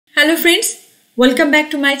Hello friends, welcome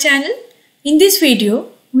back to my channel. In this video,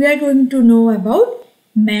 we are going to know about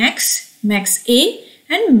MAXX, MAXA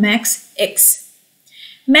and MAXX.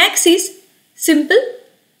 MAXX is simple.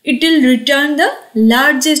 It will return the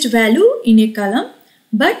largest value in a column,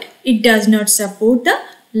 but it does not support the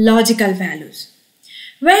logical values.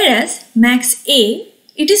 Whereas MAXA,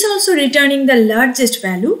 it is also returning the largest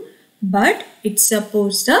value, but it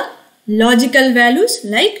supports the logical values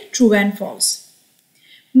like true and false.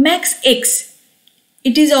 MAXX,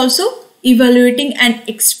 it is also evaluating an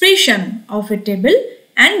expression of a table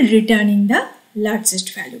and returning the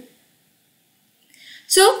largest value.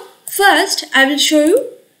 So first I will show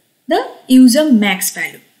you the use of MAXX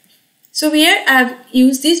value. So here I have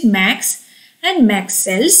used this MAXX and MAXX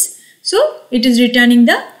cells. So it is returning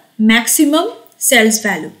the maximum cells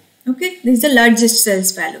value. Okay, this is the largest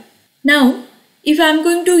cells value. Now if I am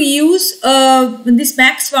going to use this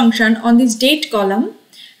MAXX function on this date column,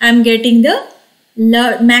 I am getting the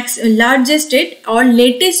largest date or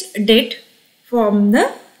latest date from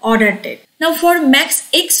the ordered date. Now for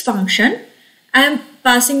MAXX function, I am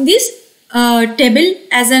passing this table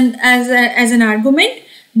as an argument,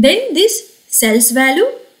 then this sales value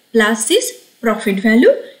plus this profit value,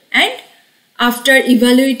 and after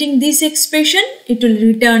evaluating this expression, it will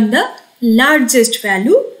return the largest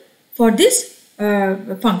value for this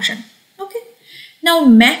function. Okay. Now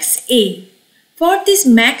MAXA. For this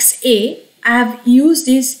MAXA, I have used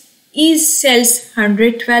this is cells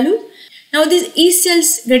 100 value. Now this is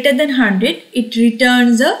cells greater than 100, it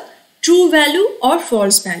returns a true value or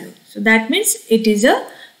false value. So that means it is a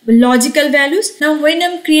logical values. Now when I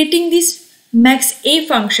am creating this MAXA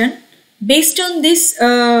function, based on this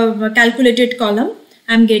calculated column,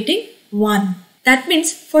 I am getting 1. That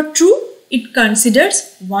means for true, it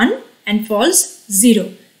considers 1 and false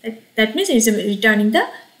 0. That means it is returning the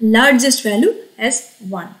largest value as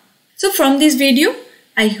 1. So from this video,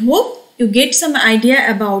 I hope you get some idea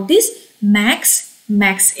about this MAXX,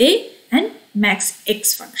 MAXA and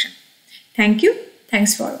MAXX function. Thank you.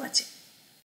 Thanks for watching.